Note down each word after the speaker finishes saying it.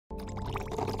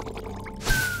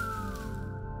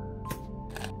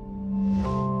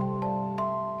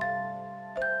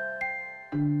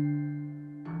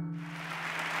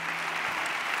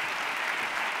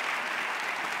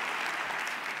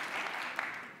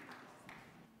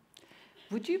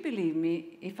Would you believe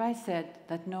me if I said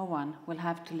that no one will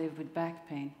have to live with back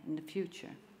pain in the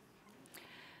future?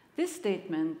 This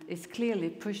statement is clearly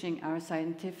pushing our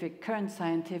current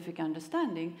scientific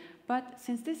understanding, but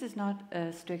since this is not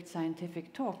a strict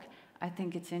scientific talk, I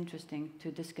think it's interesting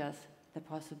to discuss the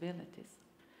possibilities.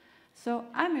 So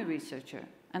I'm a researcher,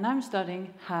 and I'm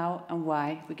studying how and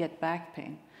why we get back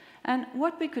pain, and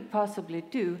what we could possibly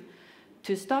do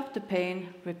to stop the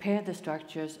pain, repair the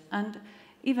structures, and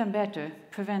even better,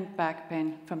 prevent back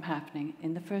pain from happening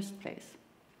in the first place.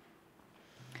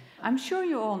 I'm sure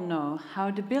you all know how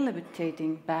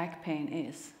debilitating back pain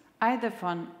is, either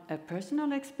from a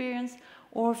personal experience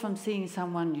or from seeing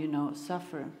someone you know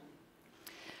suffer.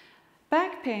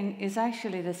 Back pain is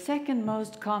actually the second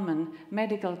most common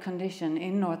medical condition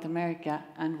in North America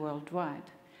and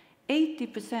worldwide.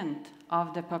 80%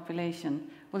 of the population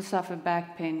will suffer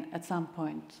back pain at some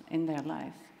point in their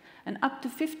lives, and up to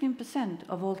 15%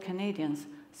 of all Canadians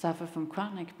suffer from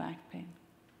chronic back pain.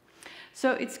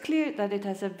 So it's clear that it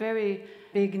has a very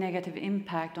big negative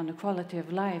impact on the quality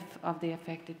of life of the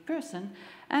affected person,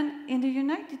 and in the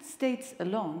United States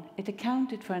alone, it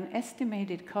accounted for an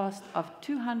estimated cost of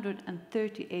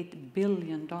 $238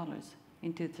 billion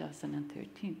in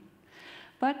 2013.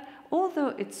 But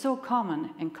although it's so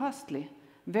common and costly,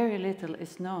 very little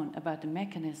is known about the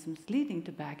mechanisms leading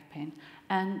to back pain,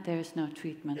 and there is no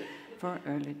treatment for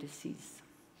early disease.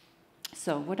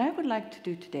 So what I would like to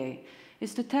do today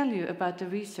is to tell you about the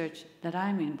research that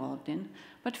I'm involved in,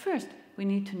 but first we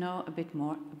need to know a bit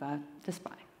more about the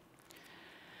spine.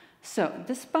 So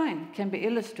the spine can be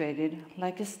illustrated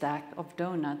like a stack of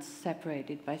donuts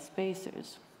separated by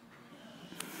spacers.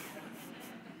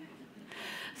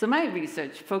 So my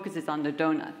research focuses on the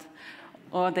donut,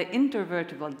 or the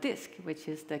intervertebral disc, which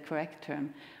is the correct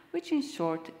term, which in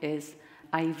short is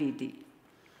IVD.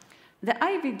 The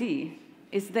IVD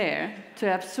is there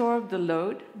to absorb the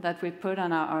load that we put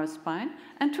on our spine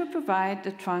and to provide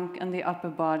the trunk and the upper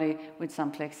body with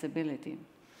some flexibility.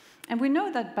 And we know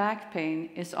that back pain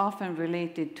is often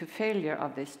related to failure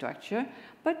of this structure,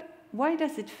 but why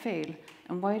does it fail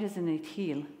and why doesn't it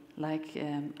heal like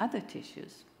other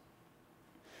tissues?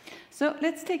 So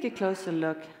let's take a closer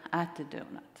look at the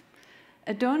donut.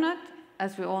 A donut,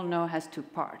 as we all know, has two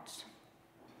parts.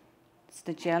 It's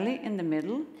the jelly in the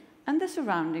middle and the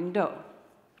surrounding dough.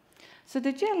 So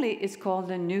the jelly is called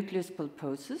the nucleus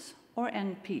pulposus, or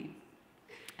NP,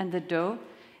 and the dough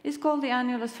is called the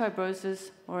annulus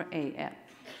fibrosus, or AF.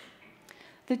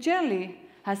 The jelly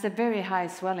has a very high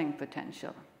swelling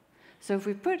potential. So if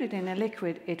we put it in a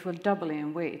liquid, it will double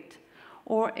in weight.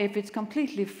 Or if it's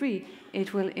completely free,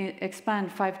 it will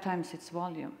expand 5 times its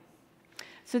volume.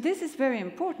 So this is very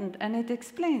important, and it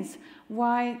explains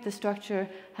why the structure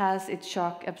has its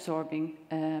shock-absorbing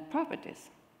properties.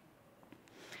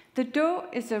 The dough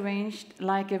is arranged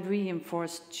like a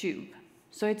reinforced tube.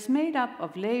 So it's made up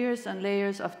of layers and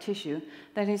layers of tissue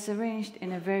that is arranged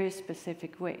in a very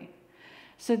specific way.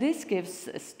 So this gives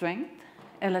strength,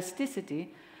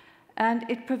 elasticity, and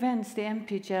it prevents the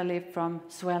NP jelly from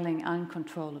swelling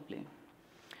uncontrollably.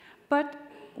 But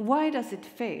why does it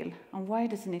fail, and why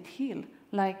doesn't it heal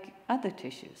like other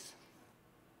tissues?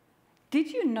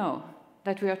 Did you know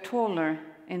that we are taller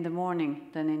in the morning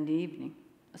than in the evening,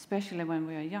 especially when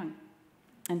we are young?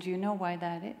 And do you know why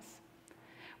that is?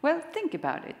 Well, think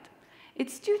about it.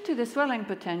 It's due to the swelling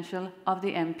potential of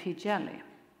the NP jelly.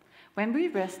 When we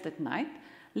rest at night,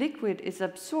 liquid is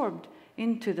absorbed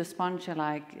into the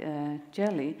sponge-like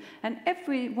jelly, and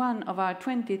every one of our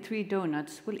 23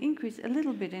 donuts will increase a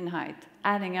little bit in height,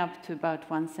 adding up to about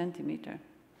 1 centimeter.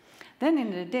 Then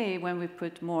in the day, when we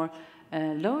put more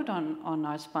load on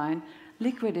our spine,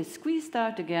 liquid is squeezed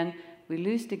out again, we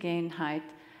lose the gain height,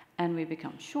 and we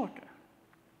become shorter.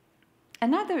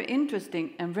 Another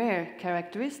interesting and rare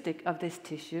characteristic of this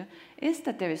tissue is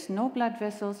that there is no blood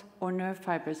vessels or nerve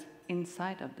fibers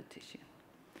inside of the tissue.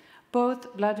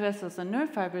 Both blood vessels and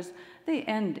nerve fibers, they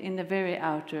end in the very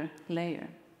outer layer.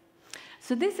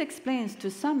 So this explains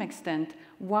to some extent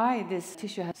why this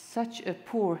tissue has such a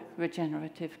poor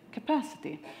regenerative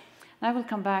capacity. And I will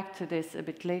come back to this a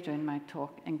bit later in my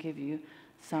talk and give you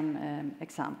some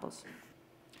examples.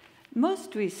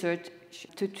 Most research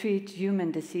to treat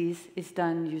human disease is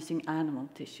done using animal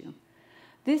tissue.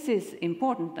 This is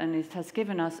important, and it has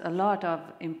given us a lot of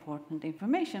important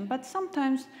information, but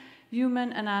sometimes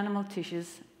human and animal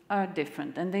tissues are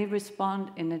different, and they respond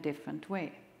in a different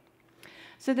way.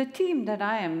 So the team that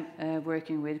I am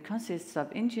working with consists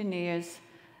of engineers,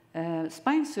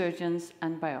 spine surgeons,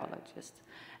 and biologists.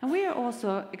 And we are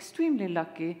also extremely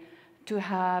lucky to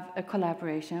have a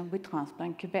collaboration with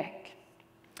Transplant Quebec.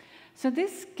 So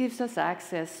this gives us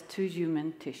access to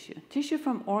human tissue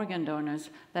from organ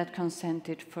donors that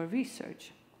consented for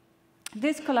research.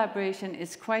 This collaboration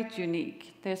is quite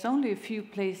unique. There's only a few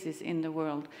places in the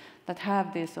world that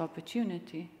have this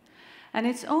opportunity. And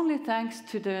it's only thanks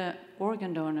to the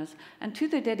organ donors and to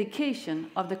the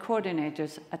dedication of the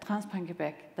coordinators at Transplant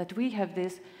Quebec that we have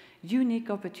this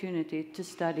unique opportunity to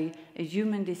study a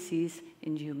human disease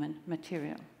in human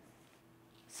material.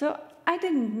 So I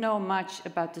didn't know much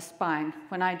about the spine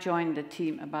when I joined the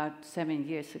team about 7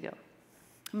 years ago.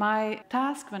 My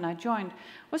task when I joined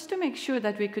was to make sure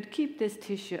that we could keep this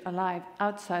tissue alive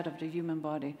outside of the human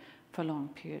body for long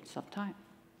periods of time.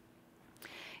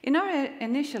 In our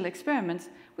initial experiments,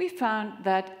 we found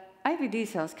that IVD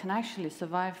cells can actually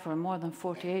survive for more than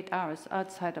 48 hours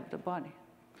outside of the body.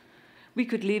 We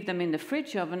could leave them in the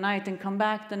fridge overnight and come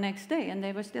back the next day, and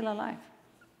they were still alive.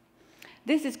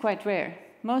 This is quite rare.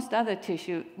 Most other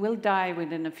tissue will die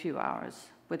within a few hours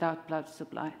without blood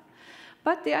supply.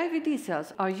 But the IVD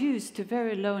cells are used to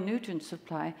very low nutrient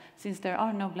supply since there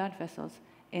are no blood vessels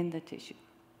in the tissue.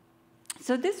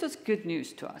 So this was good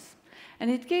news to us,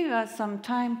 and it gave us some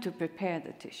time to prepare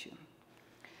the tissue.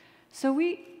 So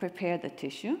we prepared the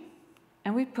tissue,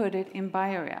 and we put it in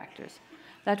bioreactors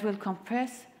that will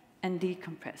compress and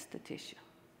decompress the tissue.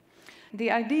 The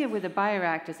idea with the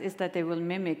bioreactors is that they will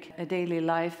mimic a daily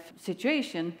life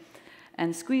situation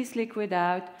and squeeze liquid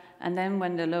out, and then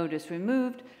when the load is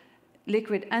removed,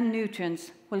 liquid and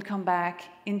nutrients will come back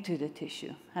into the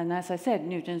tissue. And as I said,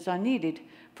 nutrients are needed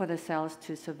for the cells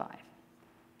to survive.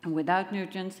 And without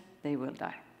nutrients, they will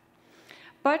die.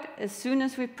 But as soon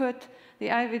as we put the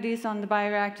IVDs on the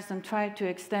bioreactors and tried to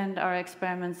extend our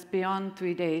experiments beyond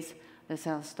 3 days, the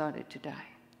cells started to die.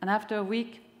 And after a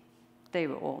week, they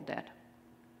were all dead.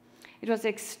 It was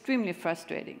extremely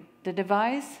frustrating. The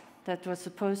device that was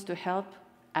supposed to help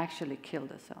actually killed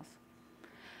the cells.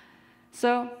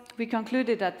 So we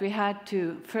concluded that we had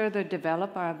to further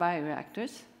develop our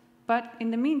bioreactors, but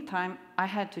in the meantime, I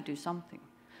had to do something.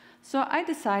 So I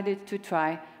decided to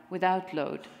try without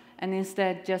load and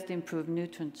instead just improve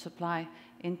nutrient supply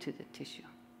into the tissue.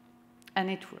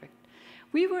 And it worked.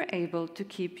 We were able to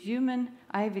keep human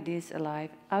IVDs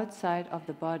alive outside of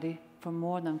the body for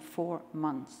more than 4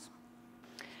 months.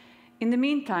 In the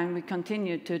meantime, we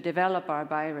continued to develop our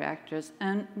bioreactors,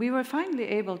 and we were finally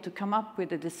able to come up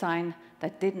with a design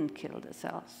that didn't kill the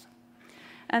cells.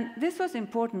 And this was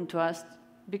important to us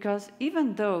because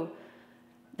even though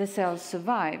the cells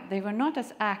survived, they were not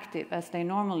as active as they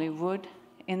normally would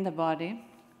in the body,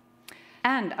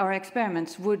 and our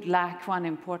experiments would lack one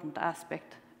important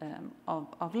aspect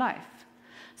of life.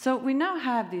 So we now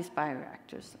have these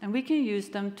bioreactors, and we can use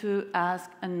them to ask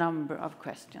a number of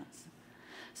questions.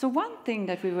 So one thing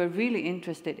that we were really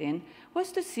interested in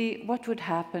was to see what would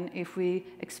happen if we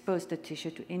exposed the tissue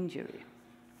to injury.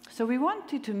 So we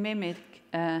wanted to mimic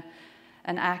an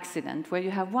accident where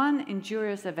you have one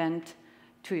injurious event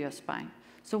to your spine,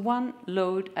 so one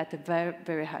load at a very,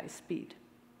 very high speed.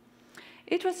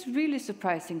 It was really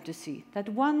surprising to see that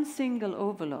one single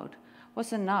overload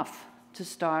was enough to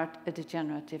start a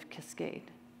degenerative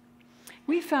cascade.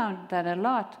 We found that a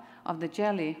lot of the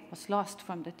jelly was lost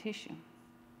from the tissue.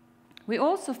 We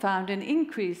also found an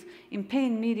increase in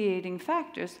pain-mediating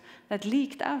factors that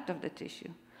leaked out of the tissue,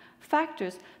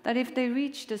 factors that, if they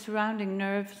reach the surrounding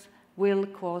nerves, will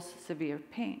cause severe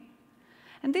pain.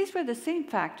 And these were the same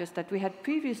factors that we had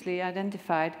previously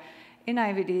identified in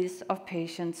IVDs of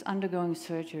patients undergoing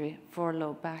surgery for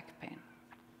low back pain.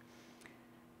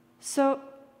 So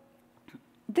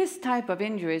this type of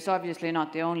injury is obviously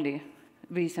not the only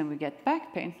reason we get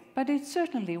back pain, but it's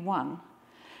certainly one.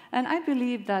 And I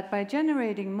believe that by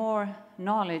generating more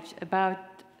knowledge about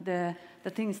the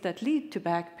things that lead to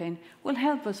back pain will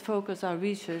help us focus our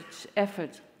research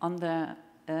efforts on the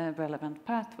relevant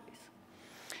pathways.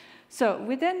 So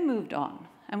we then moved on,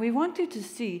 and we wanted to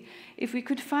see if we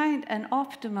could find an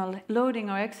optimal loading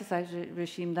or exercise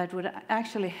regime that would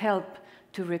actually help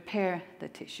to repair the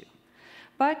tissue.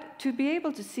 But to be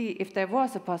able to see if there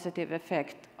was a positive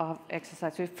effect of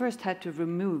exercise, we first had to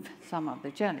remove some of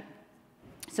the jelly.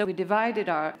 So we divided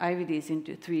our IVDs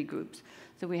into 3 groups.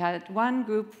 So we had one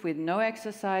group with no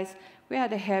exercise, we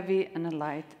had a heavy and a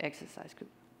light exercise group.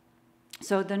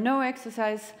 So the no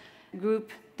exercise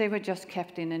group, they were just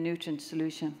kept in a nutrient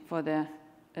solution for the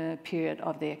period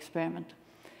of the experiment.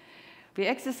 We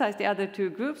exercised the other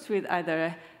 2 groups with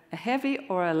either a heavy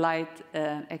or a light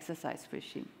exercise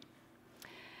regime.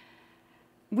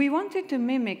 We wanted to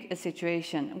mimic a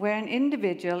situation where an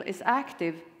individual is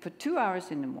active for 2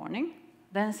 hours in the morning,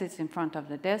 then sits in front of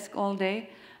the desk all day,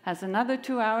 has another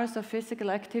 2 hours of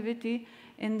physical activity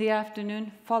in the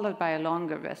afternoon, followed by a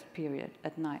longer rest period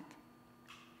at night.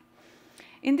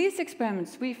 In these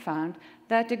experiments, we found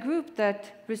that the group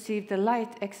that received the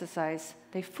light exercise,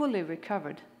 they fully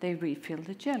recovered, they refilled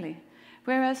the jelly,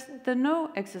 whereas the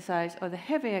no exercise or the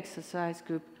heavy exercise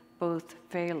group both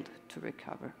failed to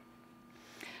recover.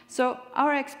 So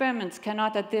our experiments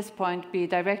cannot at this point be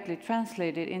directly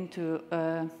translated into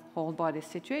a whole body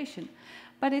situation,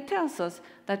 but it tells us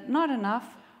that not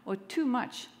enough or too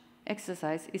much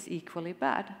exercise is equally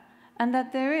bad, and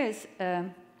that there is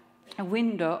a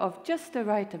window of just the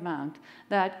right amount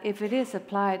that, if it is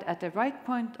applied at the right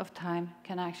point of time,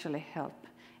 can actually help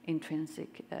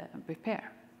intrinsic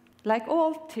repair. Like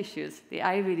all tissues, the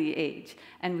IVD age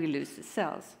and we lose the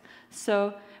cells.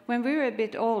 So when we're a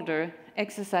bit older,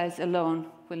 exercise alone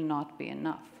will not be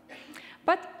enough.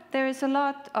 But there is a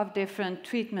lot of different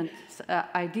treatment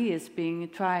ideas being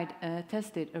tried,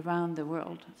 tested around the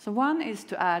world. So one is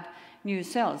to add new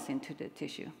cells into the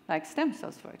tissue, like stem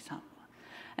cells, for example.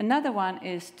 Another one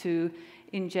is to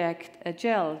inject a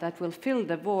gel that will fill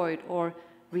the void or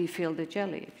refill the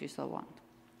jelly, if you so want.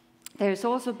 There's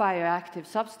also bioactive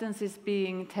substances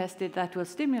being tested that will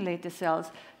stimulate the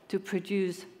cells to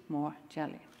produce more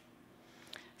jelly.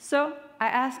 So I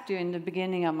asked you in the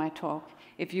beginning of my talk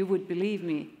if you would believe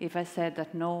me if I said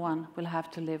that no one will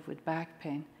have to live with back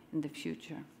pain in the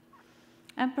future.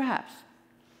 And perhaps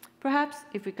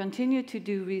if we continue to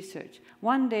do research,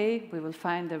 one day we will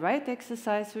find the right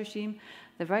exercise regime,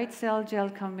 the right cell-gel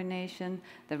combination,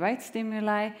 the right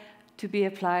stimuli to be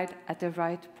applied at the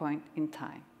right point in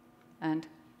time. And,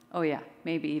 oh yeah,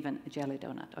 maybe even a jelly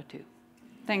donut or two.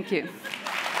 Thank you.